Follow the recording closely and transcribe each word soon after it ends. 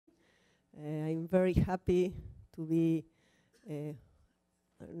I'm very happy to be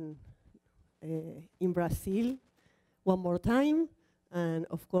in Brazil one more time. And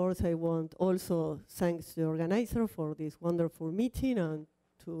of course, I want also thanks the organizer for this wonderful meeting and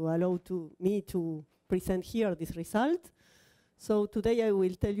to allow me to present here this result. So today I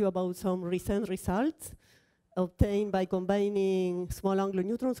will tell you about some recent results obtained by combining small angular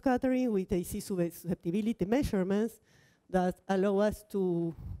neutron scattering with AC susceptibility measurements that allow us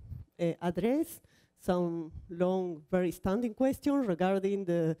to address some long, very standing questions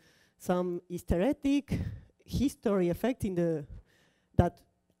regarding some hysteretic history effect that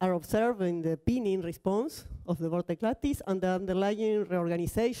are observed in the pinning response of the vortex lattice and the underlying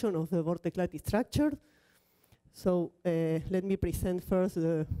reorganization of the vortex lattice structure. So let me present first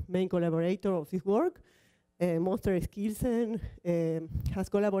the main collaborator of this work. Monster Skilsen has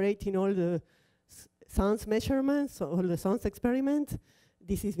collaborated in all the SANS measurements, all the SANS experiments.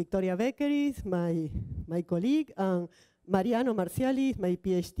 This is Victoria Beckeris, my colleague, and Mariano Marciali, my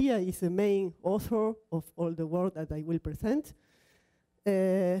PhD, is the main author of all the work that I will present.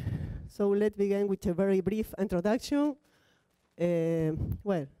 So let's begin with a very brief introduction.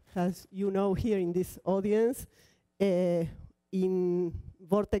 Well, as you know here in this audience, in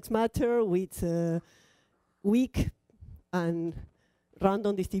vortex matter with weak and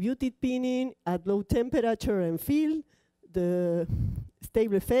random distributed pinning at low temperature and field, the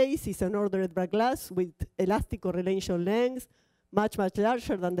stable phase is an ordered Bragg glass with elastic correlation length, much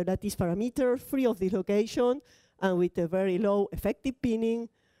larger than the lattice parameter, free of dislocation, and with a very low effective pinning.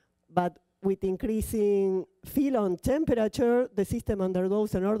 But with increasing field and temperature, the system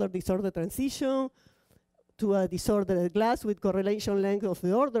undergoes an order-disorder transition to a disordered glass with correlation length of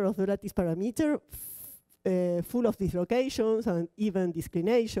the order of the lattice parameter, full of dislocations and even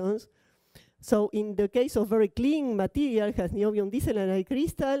disclinations. So in the case of very clean material, has niobium diselenide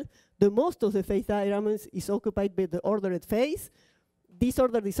crystal, the most of the phase diagrams is occupied by the ordered phase. This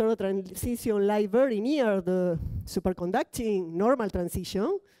order-disorder transition lies very near the superconducting normal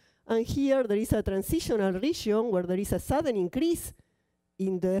transition. And here there is a transitional region where there is a sudden increase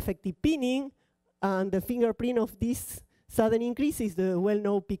in the effective pinning, and the fingerprint of this sudden increase is the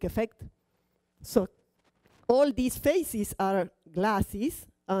well-known peak effect. So all these phases are glasses,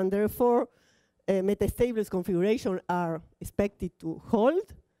 and therefore metastable configuration are expected to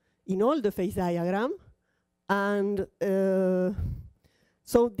hold in all the phase diagram. And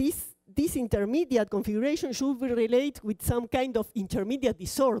so this intermediate configuration should be related with some kind of intermediate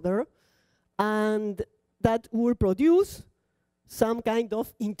disorder, and that will produce some kind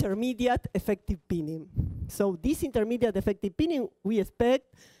of intermediate effective pinning. So this intermediate effective pinning, we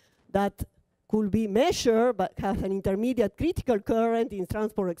expect that could be measured, but has an intermediate critical current in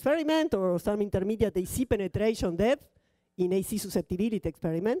transport experiment or some intermediate AC penetration depth in AC susceptibility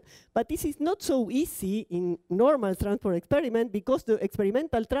experiment. But this is not so easy in normal transport experiment because the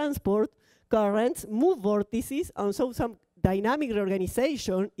experimental transport currents move vortices, and so some dynamic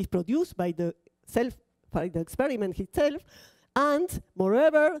reorganization is produced by the experiment itself. And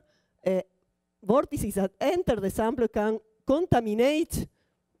moreover, vortices that enter the sample can contaminate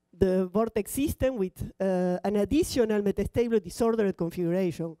the vortex system with an additional metastable disordered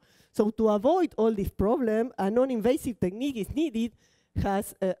configuration. So to avoid all this problem, a non-invasive technique is needed,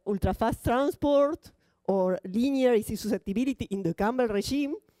 has ultra-fast transport or linear AC susceptibility in the Campbell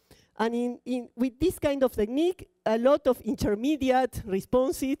regime. And with this kind of technique, a lot of intermediate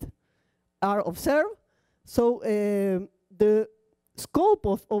responses are observed. So the scope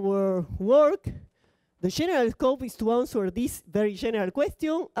of our work, the general scope is to answer this very general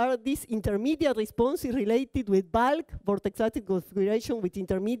question: are these intermediate responses related with bulk vortex lattice configuration with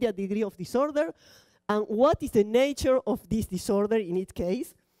intermediate degree of disorder? And what is the nature of this disorder in each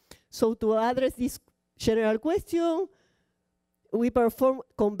case? So to address this general question, we perform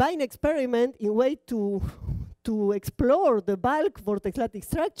combined experiment in way to explore the bulk vortex lattice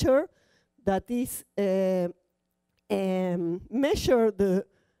structure, that is measure the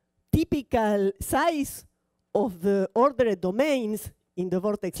typical size of the ordered domains in the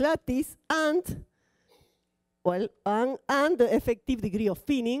vortex lattice and the effective degree of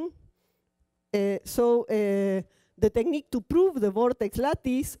pinning. The technique to prove the vortex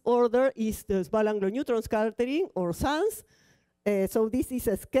lattice order is the small angular neutron scattering, or SANS. So this is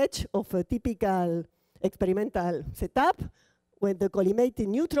a sketch of a typical experimental setup when the collimating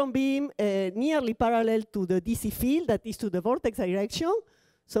neutron beam nearly parallel to the DC field, that is to the vortex direction.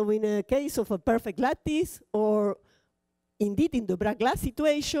 So in a case of a perfect lattice, or indeed in the Bragg glass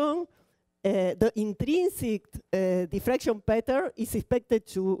situation, the intrinsic diffraction pattern is expected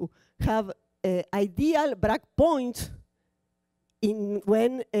to have ideal Bragg points in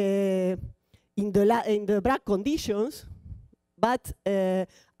the Bragg conditions, but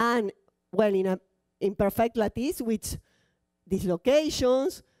and well, in a imperfect lattice with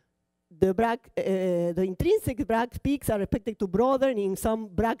dislocations, the intrinsic Bragg peaks are expected to broaden in some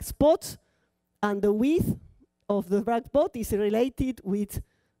Bragg spots, and the width of the Bragg spot is related with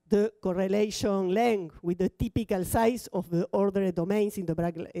the correlation length, with the typical size of the ordered domains in the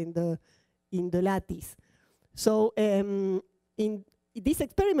Bragg in the lattice. So in this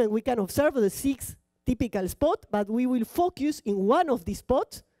experiment, we can observe the 6 typical spots, but we will focus in one of these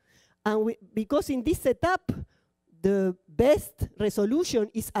spots, and because in this setup, the best resolution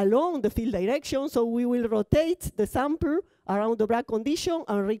is along the field direction, so we will rotate the sample around the Bragg condition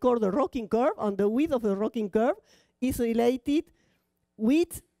and record the rocking curve, and the width of the rocking curve is related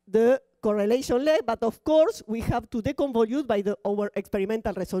with the correlation length, but of course we have to deconvolute by our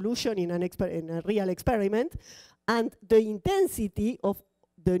experimental resolution in a real experiment, and the intensity of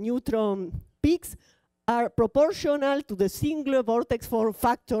the neutron peaks are proportional to the single vortex form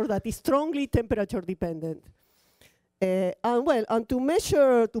factor that is strongly temperature dependent. And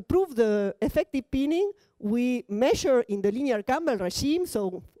to prove the effective pinning, we measure in the linear Campbell regime.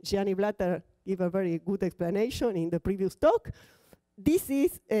 So Gianni Blatter gave a very good explanation in the previous talk. This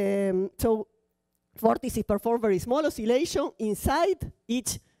is, so vortices perform very small oscillation inside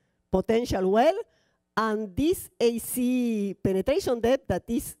each potential well, and this AC penetration depth, that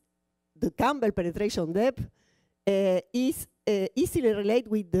is the Campbell penetration depth, is easily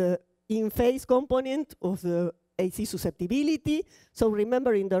related with the in-phase component of the AC susceptibility. So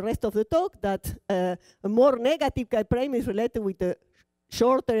remember in the rest of the talk that a more negative chi prime is related with the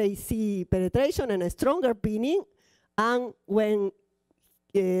shorter AC penetration and a stronger pinning, and when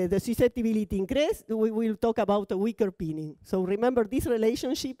the susceptibility increases, we will talk about a weaker pinning. So remember this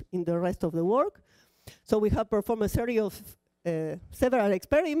relationship in the rest of the work. So we have performed a series of several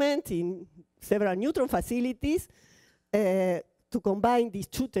experiments in several neutron facilities to combine these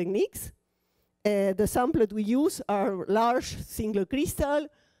 2 techniques. The samples we use are large single crystal,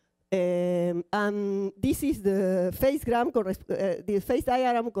 and this is the phase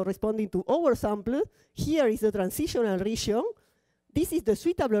diagram corresponding to our sample. Here is the transitional region. This is the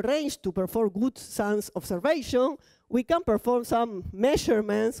suitable range to perform good SANS observation. We can perform some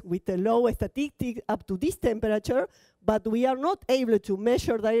measurements with a low statistic up to this temperature, but we are not able to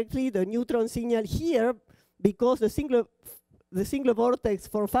measure directly the neutron signal here because the single vortex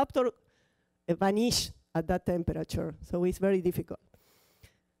form factor vanish at that temperature, so it's very difficult.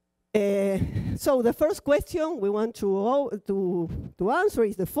 So the first question we want to answer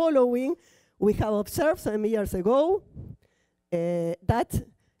is the following. We have observed some years ago that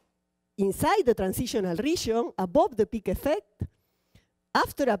inside the transitional region, above the peak effect,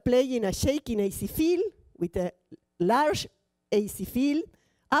 after applying a shaking AC field with a large AC field,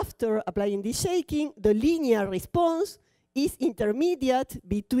 after applying this shaking, the linear response is intermediate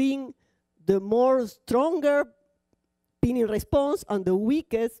between the more stronger pinning response and the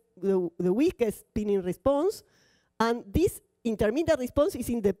weakest pinning response, and this intermediate response is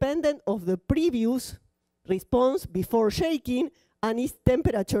independent of the previous response before shaking and is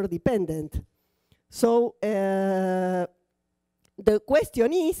temperature dependent. So the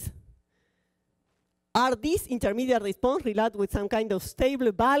question is, are these intermediate response related with some kind of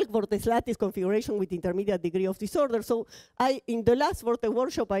stable bulk vortex lattice configuration with intermediate degree of disorder? So in the last vortex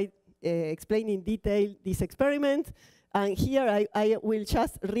workshop, I explained in detail this experiment, and here I will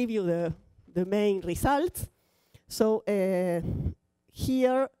just review the main results. So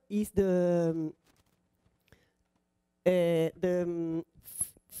here is the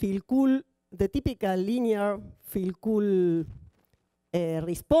field-cool, the typical linear field-cool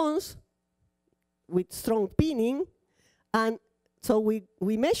response with strong pinning, and so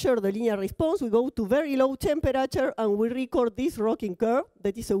we measure the linear response, we go to very low temperature, and we record this rocking curve,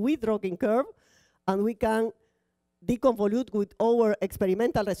 that is a width rocking curve, and we can deconvolute with our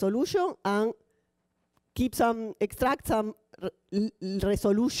experimental resolution and extract some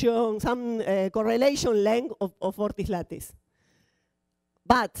resolution, some correlation length of vortex lattice.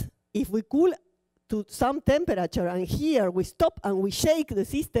 But if we cool to some temperature, and here we stop and we shake the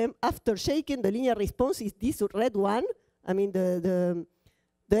system, after shaking the linear response is this red one. I mean the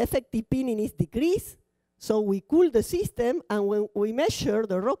effective pinning is decreased, so we cool the system, and when we measure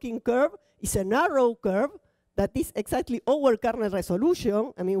the rocking curve, it's a narrow curve that is exactly our kernel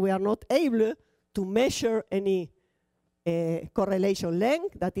resolution. I mean, we are not able to measure any correlation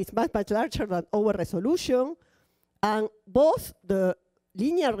length that is much, much larger than our resolution, and both the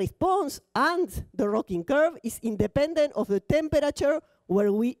linear response and the rocking curve is independent of the temperature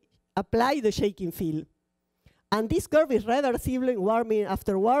where we apply the shaking field. And this curve is reversible in warming,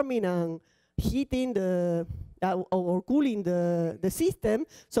 after warming and heating or cooling the system.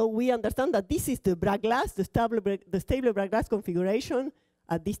 So we understand that this is the Bragg glass, the stable Bragg glass configuration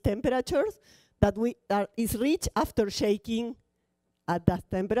at these temperatures that is reached after shaking at that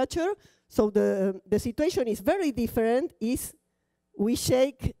temperature. So the situation is very different. We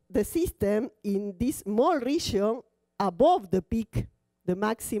shake the system in this small region above the peak, the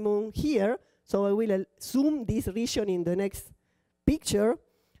maximum here. So I will zoom this region in the next picture.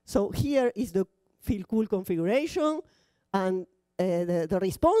 So here is the field cool configuration and the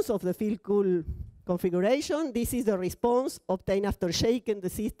response of the field cool configuration. This is the response obtained after shaking the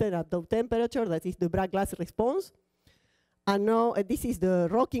system at low temperature. That is the Bragg glass response. And now this is the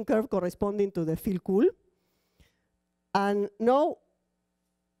rocking curve corresponding to the field cool. And now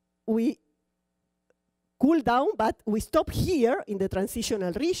we cool down, but we stop here in the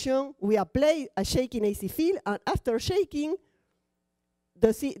transitional region. We apply a shaking AC field, and after shaking,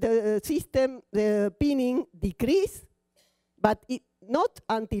 the system, the pinning decrease, but not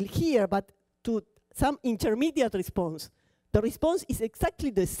until here, but to some intermediate response. The response is exactly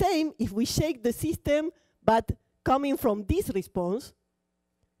the same if we shake the system, but coming from this response.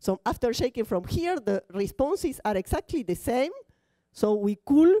 So after shaking from here, the responses are exactly the same. So we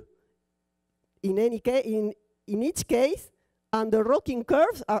cool in each case, and the rocking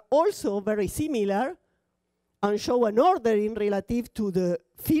curves are also very similar and show an ordering relative to the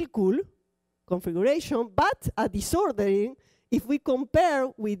field cool configuration, but a disordering if we compare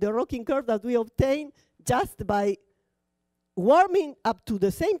with the rocking curve that we obtain just by warming up to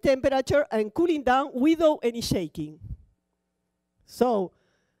the same temperature and cooling down without any shaking. So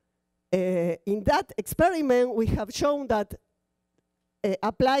in that experiment, we have shown that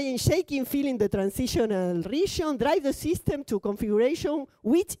applying shaking field in the transitional region drive the system to configuration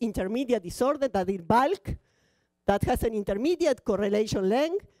with intermediate disorder that is bulk, that has an intermediate correlation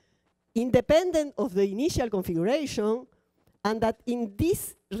length, independent of the initial configuration, and that in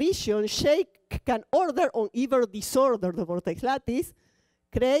this region, shake can order or even disorder the vortex lattice,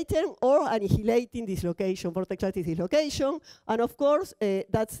 creating or annihilating dislocation, vortex lattice dislocation. And of course,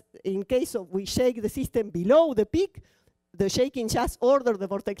 that's in case of we shake the system below the peak, the shaking just order the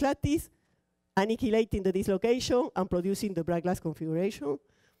vortex lattice, annihilating the dislocation and producing the Bragg glass configuration.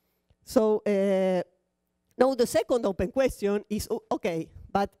 So now the second open question is, okay,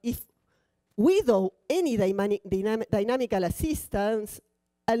 but if without any dynamical assistance,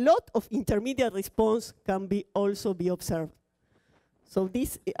 a lot of intermediate response can also be observed. So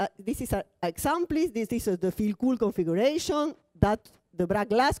this is an example. This is the field cool configuration, that the Bragg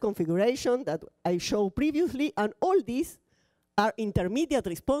glass configuration that I showed previously, and all these are intermediate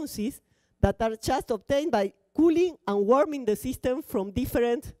responses that are just obtained by cooling and warming the system from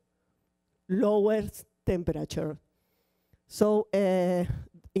different lower temperature. So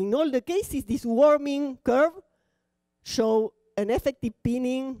in all the cases, this warming curve show an effective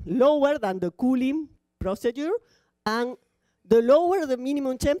pinning lower than the cooling procedure, and the lower the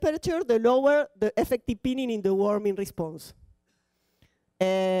minimum temperature, the lower the effective pinning in the warming response.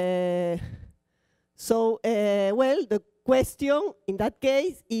 Well, the question in that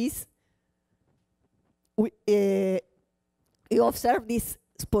case is, you observe this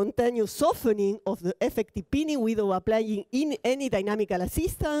spontaneous softening of the effective pinning without applying any dynamical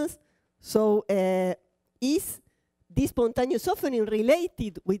assistance. So is this spontaneous softening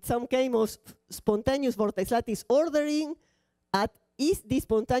related with some kind of spontaneous vortex lattice ordering? Is this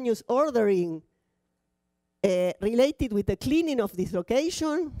spontaneous ordering related with the cleaning of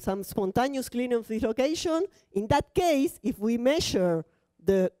dislocation, some spontaneous cleaning of dislocation? In that case, if we measure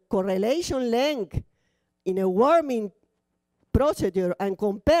the correlation length in a warming procedure and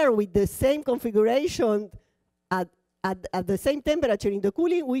compare with the same configuration at the same temperature in the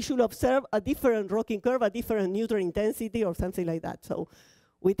cooling, we should observe a different rocking curve, a different neutron intensity or something like that. So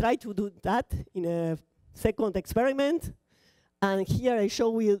we try to do that in a second experiment. And here I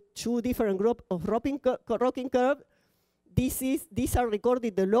show you two different groups of rocking curve. These are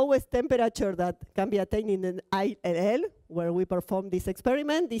recorded the lowest temperature that can be attained in an ILL, where we perform this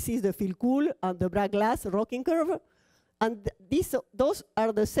experiment. This is the field cool and the Bragg glass rocking curve. And those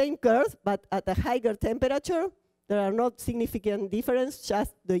are the same curves, but at a higher temperature. There are not significant difference,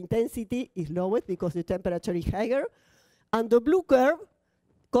 just the intensity is lowest because the temperature is higher. And the blue curve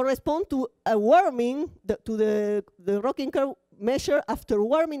corresponds to a warming, to the rocking curve measure after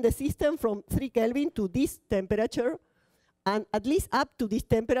warming the system from 3 Kelvin to this temperature. And at least up to this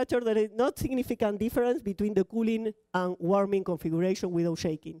temperature, there is not significant difference between the cooling and warming configuration without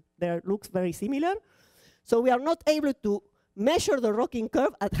shaking. They looks very similar. So we are not able to measure the rocking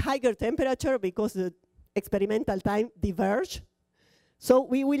curve at higher temperature because the experimental time diverge. So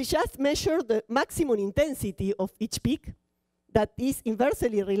we will just measure the maximum intensity of each peak that is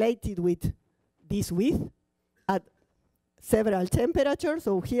inversely related with this width at several temperatures.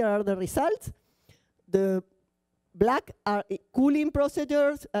 So here are the results. The black are cooling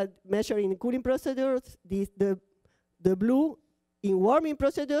procedures, measuring cooling procedures. The blue in warming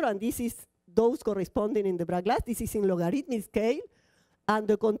procedure, and this is those corresponding in the Bragg glass. This is in logarithmic scale. And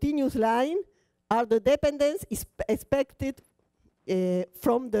the continuous line are the dependence expected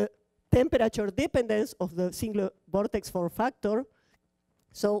from the temperature dependence of the single vortex form factor.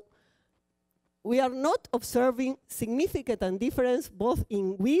 So we are not observing significant difference both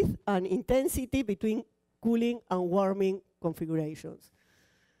in width and intensity between cooling and warming configurations.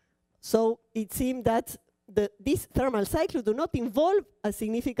 So it seems that these thermal cycles do not involve a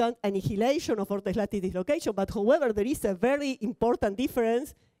significant annihilation of vortex lattice dislocation, but however, there is a very important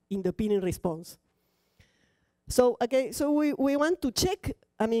difference in the pinning response. So okay, so we want to check,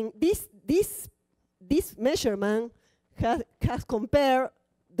 I mean, this measurement has compared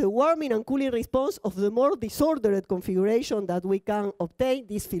the warming and cooling response of the more disordered configuration that we can obtain,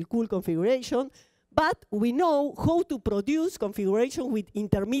 this field-cool configuration, but we know how to produce configuration with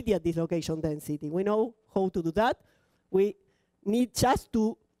intermediate dislocation density. We know how to do that. We need just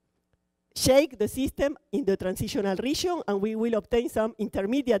to shake the system in the transitional region, and we will obtain some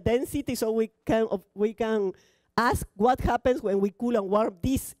intermediate density, so we can ask what happens when we cool and warm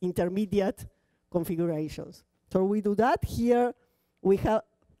these intermediate configurations. So we do that. Here we have,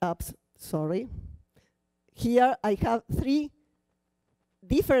 Here I have 3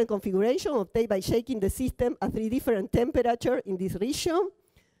 different configurations obtained by shaking the system at 3 different temperatures in this region.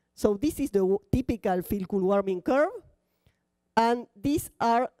 So this is the typical field-cool warming curve. And these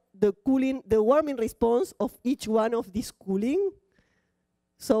are the warming response of each one of these cooling.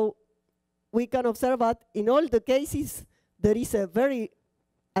 So we can observe that in all the cases, there is a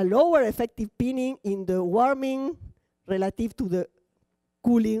lower effective pinning in the warming relative to the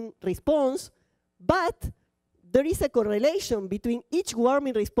cooling response, but there is a correlation between each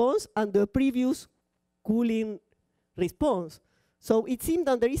warming response and the previous cooling response. So it seems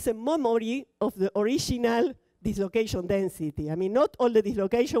that there is a memory of the original dislocation density. I mean, not all the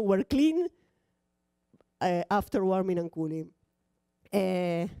dislocations were clean after warming and cooling.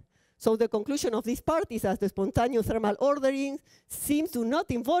 So the conclusion of this part is that the spontaneous thermal ordering seems to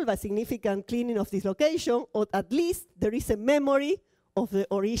not involve a significant cleaning of dislocation, or at least there is a memory of the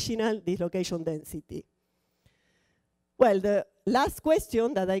original dislocation density. Well, the last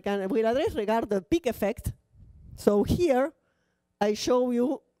question that I will address regards the peak effect. So here, I show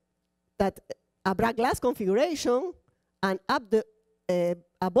you that a Bragg glass configuration, and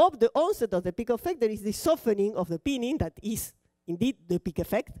above the onset of the peak effect, there is this softening of the pinning that is indeed the peak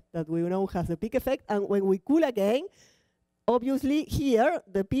effect, that we know has the peak effect. And when we cool again, obviously here,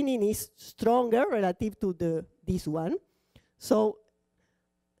 the pinning is stronger relative to this one. So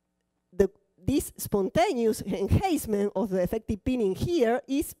this spontaneous enhancement of the effective pinning here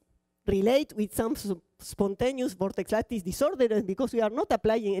is related with some spontaneous vortex lattice disorderness, because we are not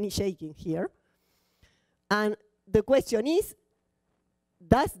applying any shaking here. And the question is,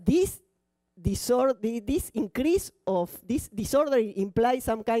 does this increase of this disorder imply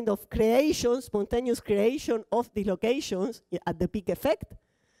some kind of creation, spontaneous creation of dislocations at the peak effect?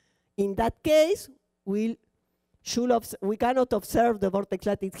 In that case, we cannot observe the vortex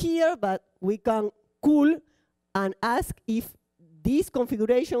lattice here, but we can cool and ask if this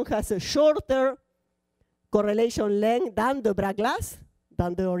configuration has a shorter correlation length than the Bragg glass,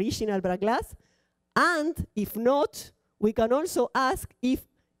 than the original Bragg glass. And if not, we can also ask if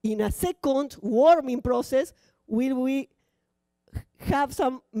in a second warming process, will we have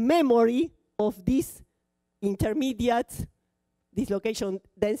some memory of this intermediate dislocation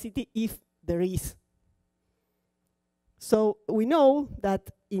density, if there is. So we know that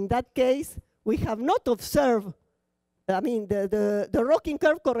in that case, we have not observed, I mean, the rocking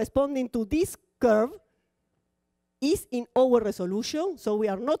curve corresponding to this curve is in our resolution, so we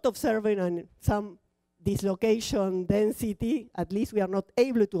are not observing some dislocation density. At least we are not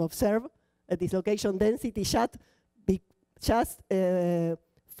able to observe a dislocation density just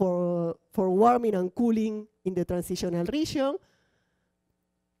for warming and cooling in the transitional region.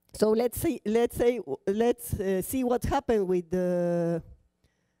 So let's see what happened with the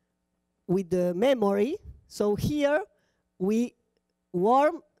memory. So here we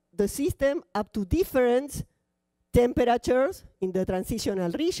warm the system up to different temperatures in the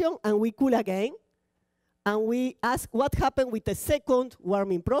transitional region, and we cool again. And we ask what happened with the second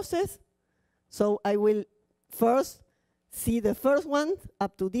warming process. So I will first see the first one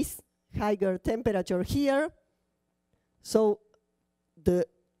up to this higher temperature here. So the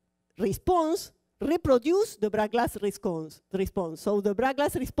response reproduce the Bragg-Glass response. So the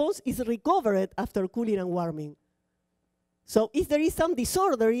Bragg-Glass response is recovered after cooling and warming. So if there is some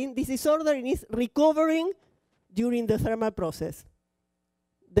disordering, this disordering is recovering during the thermal process.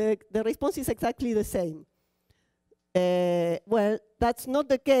 The response is exactly the same. Well, that's not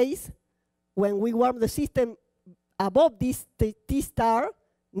the case when we warm the system above this T star,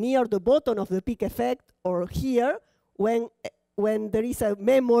 near the bottom of the peak effect, or here, when there is a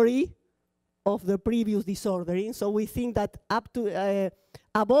memory of the previous disordering. So we think that up to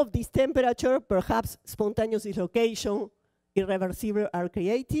above this temperature, perhaps spontaneous dislocation, irreversible, are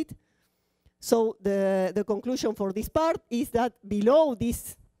created. So the conclusion for this part is that below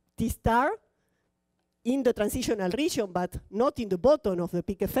this T star, in the transitional region, but not in the bottom of the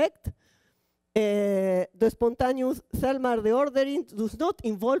peak effect, the spontaneous thermal reordering does not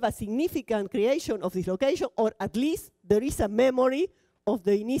involve a significant creation of dislocation, or at least there is a memory of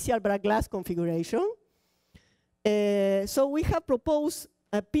the initial Bragg-Glass configuration. So we have proposed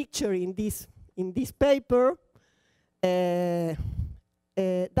a picture in this paper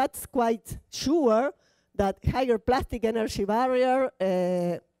that's quite sure that higher plastic energy barrier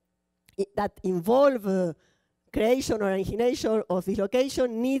that involve creation or origination of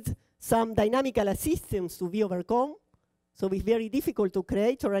dislocation needs some dynamical assistance to be overcome. So it's very difficult to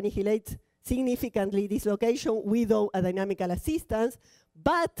create or annihilate significantly dislocation without a dynamical assistance.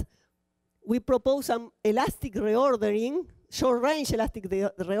 But we propose some elastic reordering, short-range elastic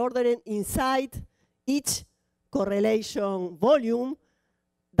reordering inside each correlation volume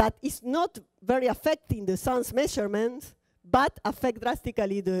that is not very affecting the sun's measurements, but affect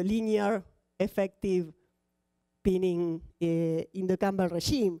drastically the linear effective pinning in the Campbell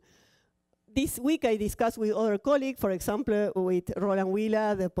regime. This week I discussed with other colleagues, for example, with Roland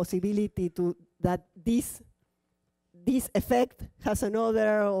Willa, the possibility that this effect has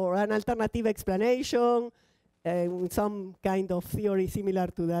another or an alternative explanation, with some kind of theory similar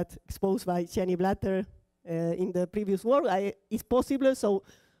to that exposed by Gianni Blatter in the previous work. It's possible, so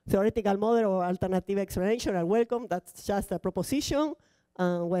theoretical model or alternative explanation are welcome. That's just a proposition.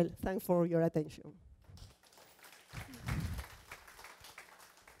 Well, thanks for your attention.